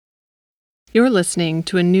You're listening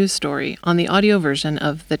to a news story on the audio version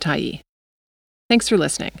of The Tyee. Thanks for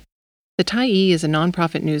listening. The Tyee is a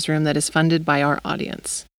nonprofit newsroom that is funded by our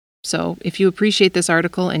audience. So, if you appreciate this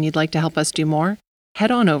article and you'd like to help us do more,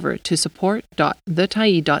 head on over to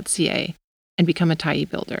support.thetyee.ca and become a Tyee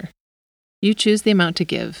builder. You choose the amount to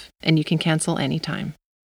give, and you can cancel anytime.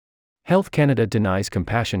 Health Canada denies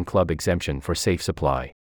Compassion Club exemption for safe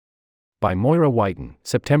supply. By Moira Whiten,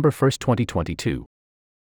 September 1, 2022.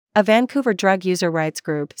 A Vancouver drug user rights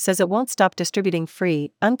group says it won't stop distributing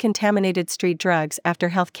free, uncontaminated street drugs after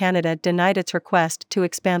Health Canada denied its request to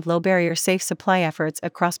expand low-barrier safe supply efforts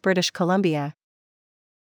across British Columbia.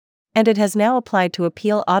 And it has now applied to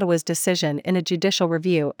appeal Ottawa's decision in a judicial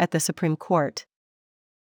review at the Supreme Court.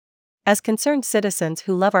 As concerned citizens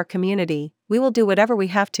who love our community, we will do whatever we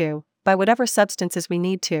have to, buy whatever substances we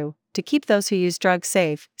need to keep those who use drugs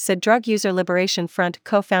safe, said Drug User Liberation Front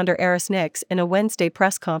co-founder Eris Nix in a Wednesday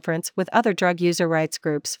press conference with other drug user rights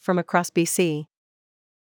groups from across BC.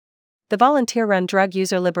 The volunteer-run Drug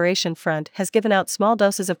User Liberation Front has given out small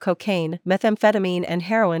doses of cocaine, methamphetamine and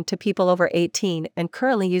heroin to people over 18 and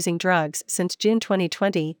currently using drugs since June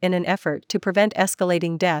 2020 in an effort to prevent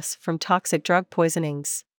escalating deaths from toxic drug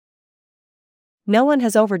poisonings. No one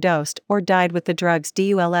has overdosed or died with the drugs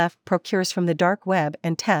DULF procures from the dark web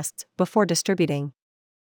and tests before distributing.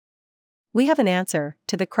 We have an answer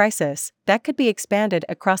to the crisis that could be expanded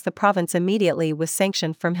across the province immediately with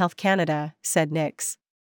sanction from Health Canada, said Nix.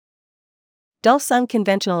 DULF's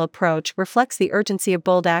unconventional approach reflects the urgency of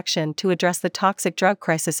bold action to address the toxic drug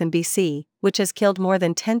crisis in BC, which has killed more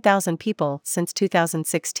than 10,000 people since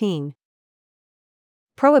 2016.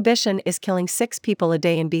 Prohibition is killing 6 people a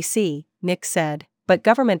day in BC, Nix said, but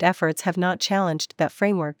government efforts have not challenged that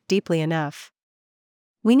framework deeply enough.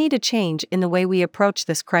 We need a change in the way we approach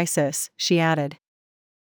this crisis, she added.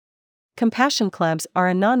 Compassion clubs are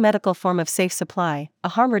a non-medical form of safe supply, a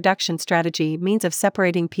harm reduction strategy means of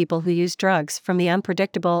separating people who use drugs from the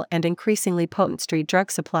unpredictable and increasingly potent street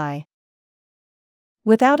drug supply.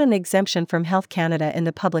 Without an exemption from Health Canada in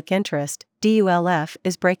the public interest, DULF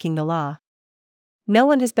is breaking the law. No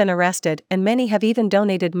one has been arrested and many have even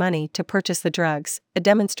donated money to purchase the drugs, a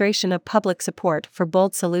demonstration of public support for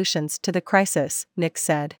bold solutions to the crisis, Nix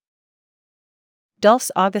said.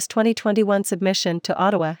 DULF's August 2021 submission to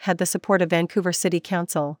Ottawa had the support of Vancouver City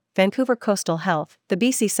Council, Vancouver Coastal Health, the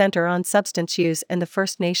BC Centre on Substance Use and the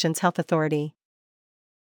First Nations Health Authority.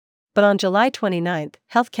 But on July 29,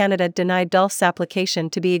 Health Canada denied DULF's application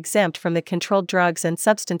to be exempt from the Controlled Drugs and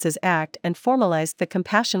Substances Act and formalized the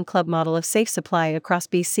Compassion Club model of safe supply across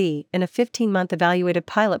BC in a 15-month evaluated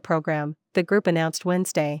pilot program, the group announced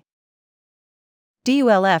Wednesday.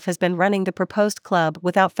 DULF has been running the proposed club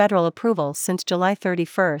without federal approval since July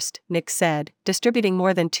 31, Nix said, distributing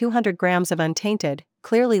more than 200 grams of untainted,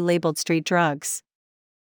 clearly labeled street drugs.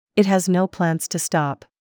 It has no plans to stop.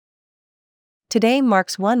 Today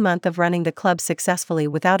marks 1 month of running the club successfully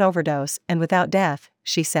without overdose and without death,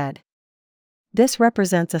 she said. This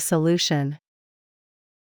represents a solution.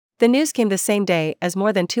 The news came the same day as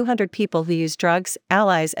more than 200 people who use drugs,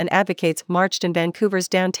 allies and advocates marched in Vancouver's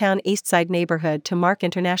downtown Eastside neighborhood to mark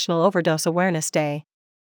International Overdose Awareness Day.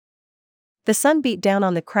 The sun beat down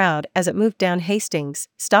on the crowd as it moved down Hastings,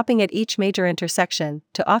 stopping at each major intersection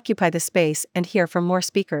to occupy the space and hear from more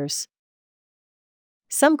speakers.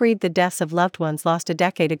 Some grieved the deaths of loved ones lost a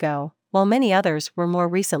decade ago, while many others were more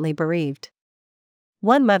recently bereaved.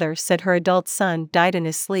 One mother said her adult son died in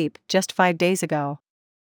his sleep just 5 days ago.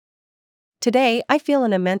 Today I feel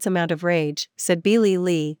an immense amount of rage, said Beely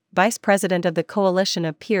Lee, vice president of the Coalition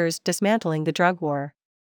of Peers Dismantling the Drug War.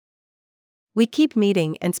 We keep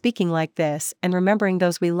meeting and speaking like this and remembering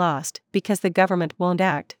those we lost because the government won't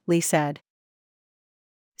act, Lee said.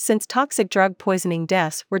 Since toxic drug poisoning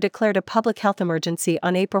deaths were declared a public health emergency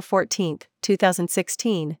on April 14,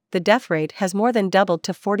 2016, the death rate has more than doubled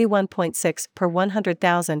to 41.6 per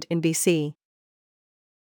 100,000 in BC.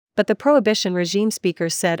 But the prohibition regime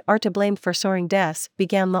speakers said are to blame for soaring deaths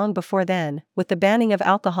began long before then, with the banning of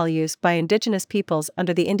alcohol use by Indigenous peoples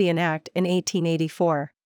under the Indian Act in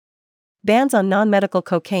 1884. Bans on non-medical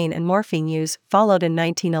cocaine and morphine use followed in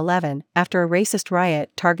 1911 after a racist riot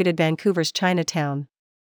targeted Vancouver's Chinatown.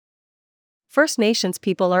 First Nations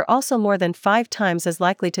people are also more than 5 times as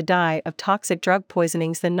likely to die of toxic drug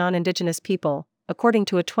poisonings than non-Indigenous people, according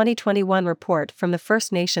to a 2021 report from the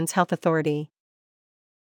First Nations Health Authority.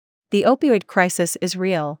 The opioid crisis is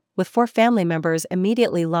real, with 4 family members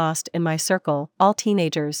immediately lost in my circle, all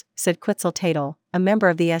teenagers, said Quetzalcoatl, a member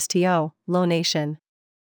of the STO, Low Nation.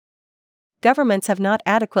 Governments have not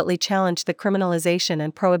adequately challenged the criminalization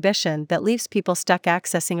and prohibition that leaves people stuck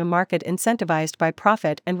accessing a market incentivized by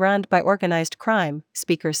profit and run by organized crime,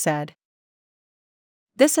 speakers said.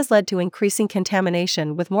 This has led to increasing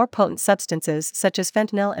contamination with more potent substances such as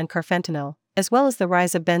fentanyl and carfentanil, as well as the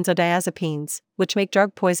rise of benzodiazepines, which make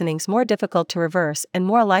drug poisonings more difficult to reverse and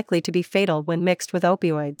more likely to be fatal when mixed with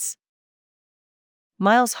opioids.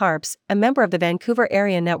 Miles Harps, a member of the Vancouver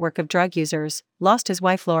area network of drug users, lost his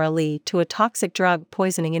wife Laura Lee to a toxic drug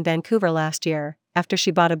poisoning in Vancouver last year, after she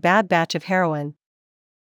bought a bad batch of heroin.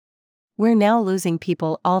 "We're now losing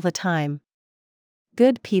people all the time.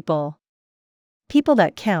 Good people. People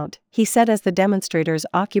that count," he said as the demonstrators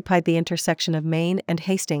occupied the intersection of Main and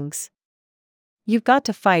Hastings. "You've got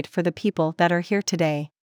to fight for the people that are here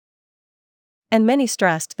today." And many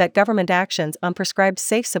stressed that government actions on prescribed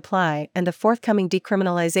safe supply and the forthcoming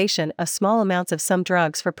decriminalization of small amounts of some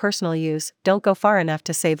drugs for personal use don't go far enough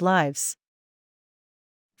to save lives.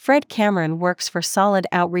 Fred Cameron works for Solid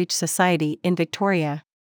Outreach Society in Victoria.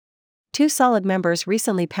 2 Solid members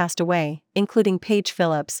recently passed away, including Paige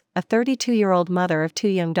Phillips, a 32-year-old mother of 2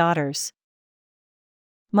 young daughters.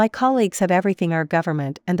 "My colleagues have everything our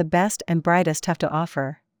government and the best and brightest have to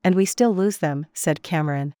offer, and we still lose them," said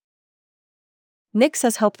Cameron. Nix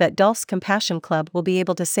has hope that Dulf's Compassion Club will be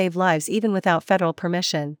able to save lives even without federal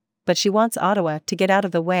permission, but she wants Ottawa to get out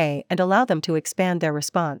of the way and allow them to expand their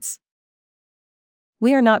response.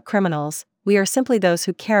 "We are not criminals, we are simply those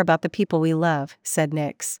who care about the people we love," said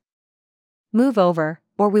Nix. "Move over,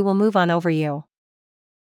 or we will move on over you."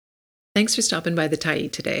 Thanks for stopping by the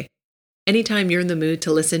Tyee today. Anytime you're in the mood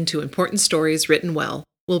to listen to important stories written well,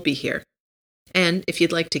 we'll be here. And if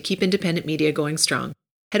you'd like to keep independent media going strong,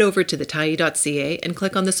 head over to thetyee.ca and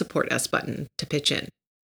click on the Support Us button to pitch in.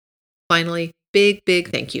 Finally, big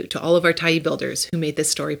thank you to all of our Tyee builders who made this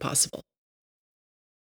story possible.